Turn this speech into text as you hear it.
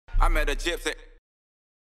met a gypsy.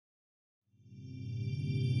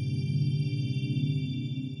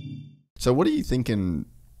 So what are you thinking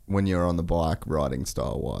when you're on the bike riding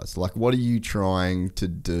style wise? Like, what are you trying to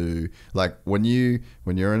do? Like when you're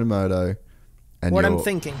in a moto and what I'm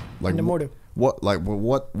thinking like, in the moto.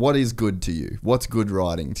 What is good to you? What's good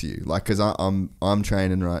riding to you? Like, cause I'm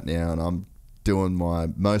training right now and I'm doing my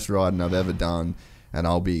most riding I've ever done, and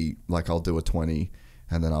I'll do a 20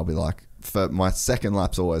 and then I'll be like, for my second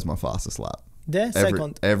lap's always my fastest lap.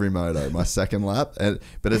 Every moto, my second lap.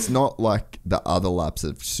 But it's not like the other laps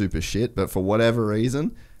are super shit, but for whatever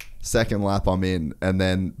reason, second lap I'm in,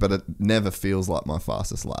 but it never feels like my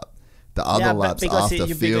fastest lap. The other laps after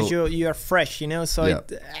because you're fresh, you know, so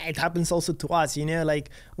it happens also to us, you know, like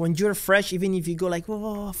when you're fresh, even if you go like,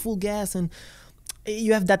 whoa, full gas, and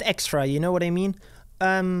you have that extra, you know what I mean?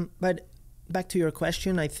 But back to your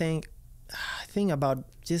question, I think about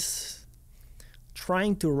just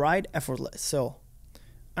trying to ride effortless. So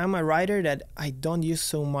I'm a rider that I don't use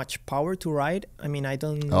so much power to ride. I mean, I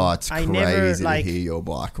don't. Oh, it's crazy to hear your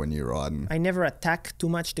bike when you're riding. I never attack too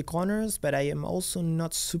much the corners, but I am also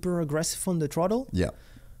not super aggressive on the throttle. Yeah.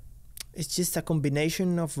 It's just a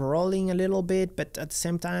combination of rolling a little bit, but at the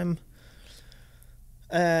same time,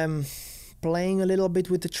 playing a little bit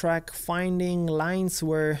with the track, finding lines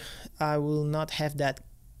where I will not have that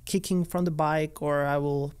kicking from the bike, or I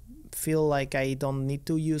will feel like I don't need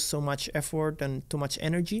to use so much effort and too much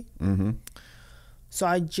energy. Mm-hmm. So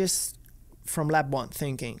I just, from lap one,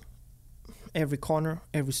 thinking every corner,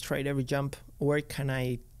 every straight, every jump, where can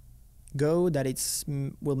I go that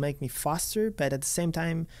will make me faster, but at the same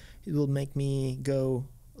time it will make me go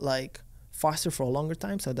like faster for a longer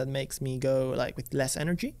time, so that makes me go like with less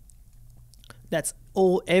energy. That's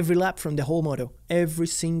every lap from the whole moto, every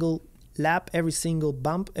single lap, every single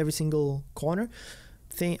bump, every single corner.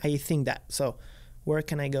 I think that. So where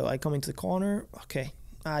can I go? I come into the corner. Okay,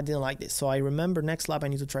 I didn't like this. So I remember next lap I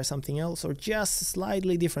need to try something else, or just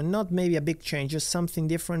slightly different. Not maybe a big change, just something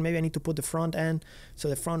different. Maybe I need to put the front end, so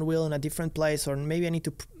the front wheel in a different place, or maybe I need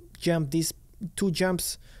to jump these two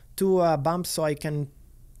bumps so I can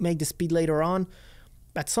make the speed later on.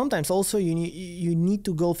 But sometimes also you need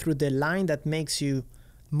to go through the line that makes you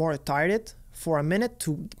more tired for a minute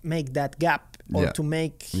to make that gap, or to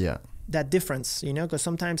make that difference, you know, because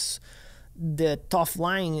sometimes the tough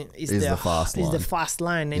line is the fast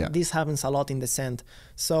line, and this happens a lot in the sand.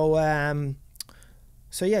 So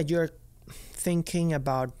you're thinking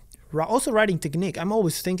about also riding technique. I'm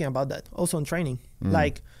always thinking about that, also in training.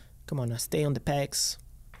 Like, come on, I stay on the pegs.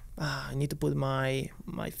 I need to put my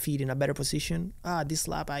feet in a better position. This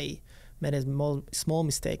lap I made a small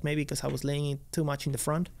mistake, maybe because I was laying it too much in the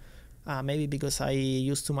front, maybe because I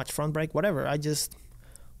used too much front brake, whatever. I just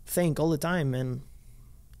think all the time and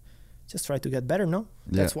just try to get better.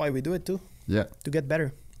 That's why we do it too, to get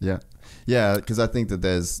better. Because I think that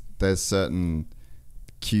there's certain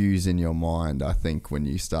cues in your mind, I think, when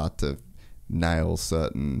you start to nail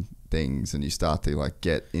certain things and you start to like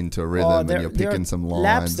get into a rhythm, and you're picking some lines,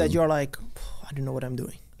 laps that you're like, I don't know what I'm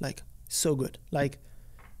doing, like so good, like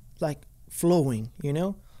flowing, you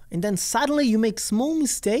know, and then suddenly you make small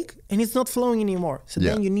mistake and it's not flowing anymore, so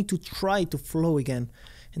then you need to try to flow again,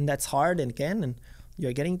 and that's hard and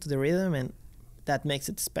you're getting to the rhythm, and that makes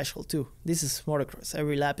it special too. This is motocross,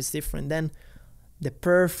 every lap is different. Then the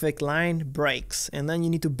perfect line breaks, and then you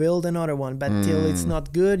need to build another one, but till it's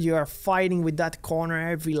not good, you are fighting with that corner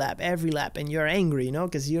every lap, and you're angry, you know,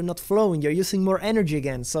 because you're not flowing, you're using more energy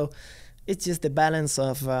again. So it's just the balance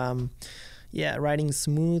of riding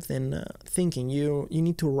smooth and thinking. You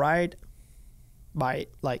need to ride by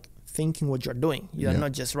like thinking what you're doing. You're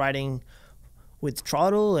not just riding with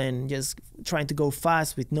throttle and just trying to go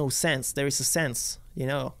fast with no sense. There is a sense, you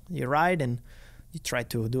know. You ride and you try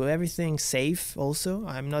to do everything safe also.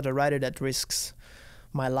 I'm not a rider that risks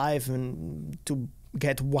my life and to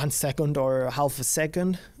get 1 second or half a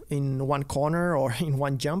second in one corner or in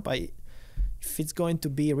one jump. If it's going to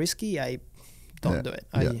be risky, I don't do it.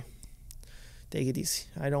 I take it easy.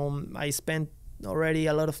 I spent already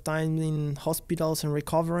a lot of time in hospitals and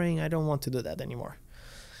recovering. I don't want to do that anymore.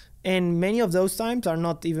 And many of those times are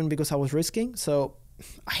not even because I was risking. So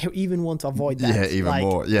I even want to avoid that. Yeah, even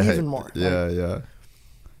more. Yeah, even more. Yeah,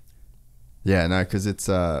 yeah. No, because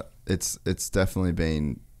it's definitely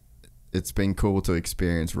been cool to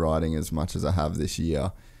experience riding as much as I have this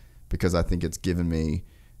year, because I think it's given me.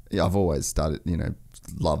 Yeah, I've always started,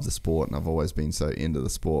 love the sport, and I've always been so into the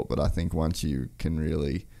sport. But I think once you can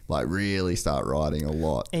really start riding a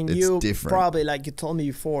lot, and it's you different. Probably, like you told me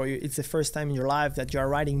before, it's the first time in your life that you're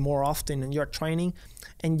riding more often and you're training,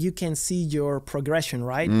 and you can see your progression,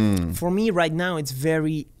 right? For me right now, it's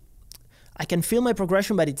very I can feel my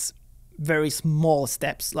progression, but it's very small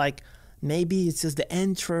steps. Like maybe it's just the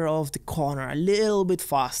entry of the corner a little bit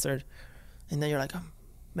faster, and then you're like, oh,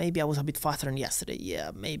 maybe I was a bit faster than yesterday.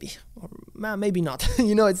 Yeah, maybe, or maybe not.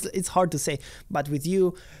 You know, it's hard to say. But with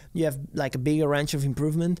you have like a bigger range of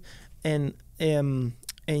improvement, and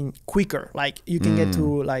quicker. Like you can get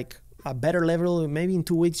to like a better level. Maybe in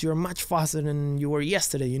 2 weeks you're much faster than you were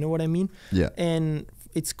yesterday. You know what I mean? Yeah. And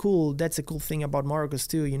it's cool. That's a cool thing about motocross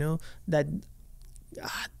too. You know that.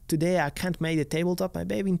 Today I can't make the tabletop, but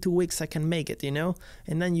maybe in 2 weeks I can make it, you know?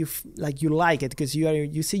 And then you like it because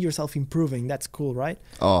you see yourself improving. That's cool, right?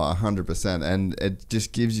 Oh, 100%. And it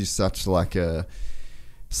just gives you such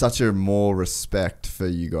a more respect for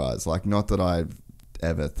you guys. Like, not that I've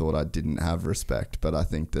ever thought I didn't have respect, but I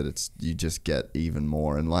think that you just get even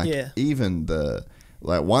more. And like, even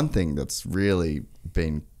one thing that's really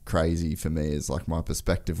been crazy for me is like my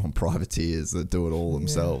perspective on privateers that do it all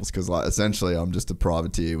themselves, because like essentially I'm just a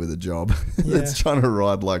privateer with a job that's trying to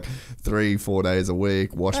ride like 3-4 days a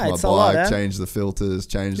week, wash my bike, change the filters,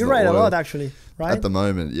 change the oil. You ride a lot actually, right? At the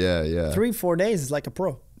moment, 3-4 days is like a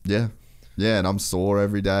pro. Yeah, and I'm sore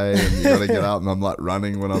every day, and you got to get up, and I'm like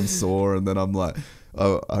running when I'm sore, and then I'm like,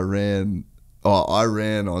 I ran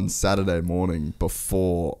on Saturday morning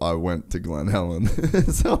before I went to Glen Helen.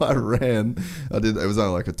 So it was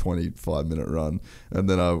only like a 25-minute run. And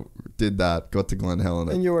then I did that, got to Glen Helen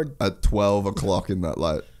at 12 o'clock in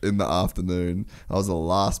the afternoon. I was the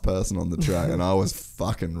last person on the track, and I was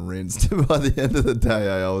fucking rinsed by the end of the day.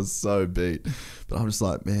 I was so beat. But I'm just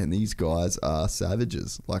like, man, these guys are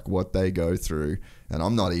savages. Like what they go through, and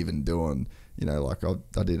I'm not even doing... You know, like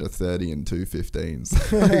I did a 30 and 2:15s.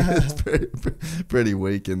 It's pretty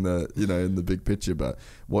weak in the big picture. But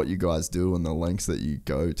what you guys do and the lengths that you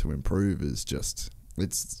go to improve is just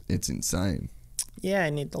it's insane. Yeah,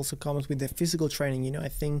 and it also comes with the physical training. You know, I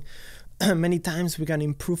think many times we can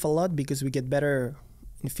improve a lot because we get better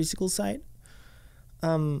in the physical side.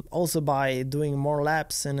 Also by doing more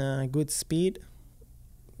laps and a good speed.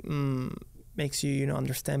 Makes you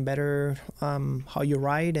understand better how you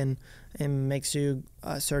ride and makes you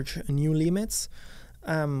search new limits.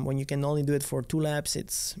 When you can only do it for 2 laps,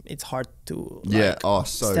 it's hard to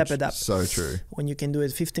step it up. So true. When you can do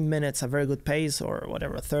it 15 minutes, a very good pace, or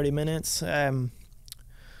whatever, 30 minutes.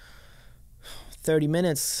 30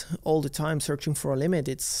 minutes all the time searching for a limit,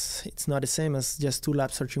 it's not the same as just 2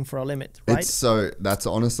 laps searching for a limit, right? That's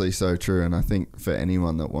honestly so true. And I think for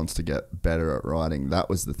anyone that wants to get better at riding, that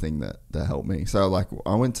was the thing that helped me. So like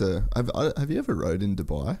I went to, have you ever rode in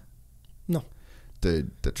Dubai? No. Dude,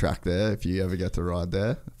 the track there, if you ever get to ride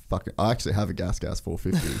there, I actually have a Gas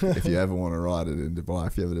 450 if you ever want to ride it in Dubai,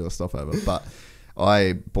 if you ever do a stopover. But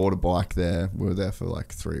I bought a bike there. We were there for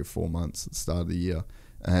like 3 or 4 months at the start of the year.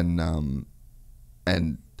 And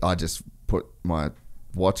I just put my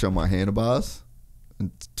watch on my handlebars,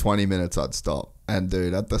 and 20 minutes I'd stop. And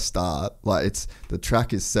dude, at the start, like the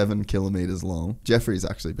track is 7 kilometers long. Jeffrey's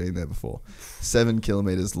actually been there before. 7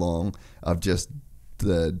 kilometers long of just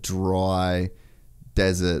the dry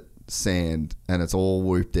desert sand, and it's all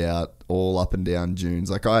whooped out, all up and down dunes.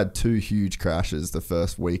 Like I had 2 huge crashes the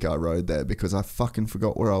first week I rode there because I fucking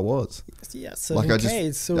forgot where I was. Yeah, so like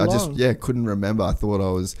it's so long. Couldn't remember. I thought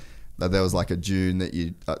there was like a dune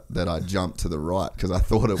that I jumped to the right because I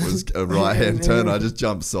thought it was a right hand turn. I just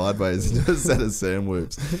jumped sideways into a set of sand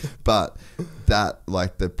whoops. But that,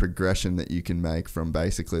 like the progression that you can make from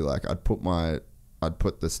basically like I'd put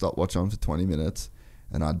the stopwatch on for 20 minutes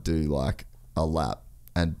and I'd do like a lap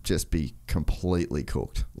and just be completely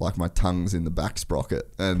cooked. Like my tongue's in the back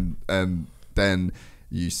sprocket, and then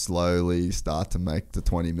you slowly start to make the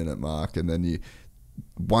 20-minute mark, and then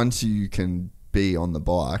once you can be on the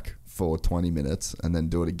bike for 20 minutes and then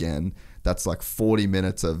do it again, that's like 40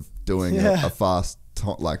 minutes of doing a fast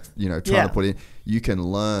trying to put in. You can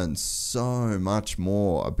learn so much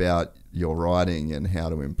more about your riding and how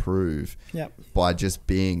to improve by just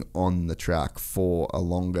being on the track for a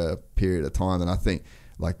longer period of time. And I think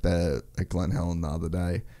like at Glen Helen the other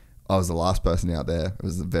day, I was the last person out there. It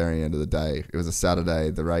was the very end of the day. It was a Saturday.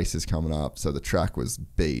 The race is coming up, so the track was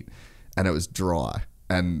beat and it was dry.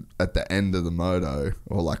 And at the end of the moto,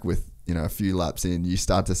 or like with a few laps in, you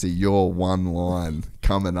start to see your one line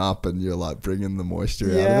coming up, and you're like bringing the moisture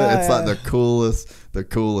out of it. It's like the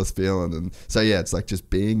coolest feeling. And so it's like just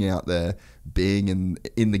being out there, being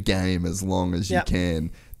in the game as long as you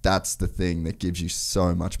can. That's the thing that gives you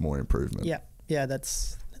so much more improvement. Yeah,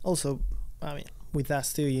 that's also, I mean, with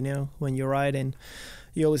us too. When you ride, and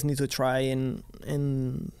you always need to try and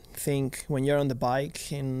think when you're on the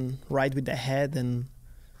bike and ride with the head and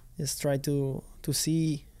just try to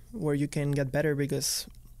see where you can get better, because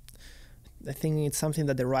I think it's something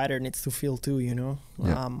that the rider needs to feel too, you know.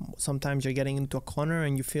 Yeah. Sometimes you're getting into a corner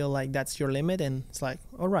and you feel like that's your limit, and it's like,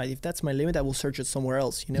 all right, if that's my limit, I will search it somewhere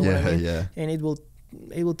else. You know what I mean? Yeah. And it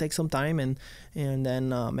will take some time, and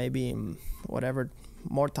then maybe whatever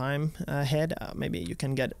more time ahead, maybe you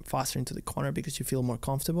can get faster into the corner because you feel more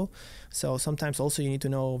comfortable. So sometimes also you need to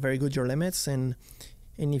know very good your limits, and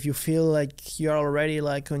if you feel like you're already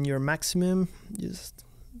like on your maximum, just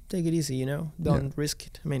take it easy, you know. Don't risk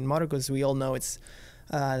it. I mean, motocross, we all know it's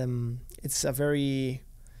a very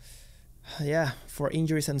for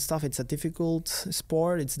injuries and stuff, it's a difficult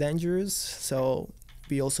sport. It's dangerous. So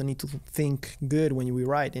we also need to think good when we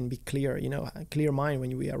ride and be clear, you know, a clear mind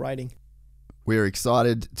when we are riding. We're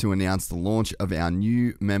excited to announce the launch of our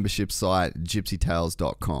new membership site,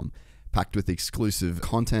 gypsytales.com, packed with exclusive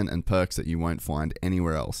content and perks that you won't find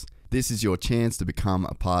anywhere else. This is your chance to become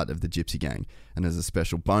a part of the Gypsy Gang. And as a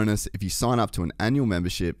special bonus, if you sign up to an annual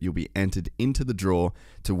membership, you'll be entered into the draw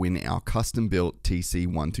to win our custom-built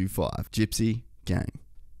TC125. Gypsy Gang.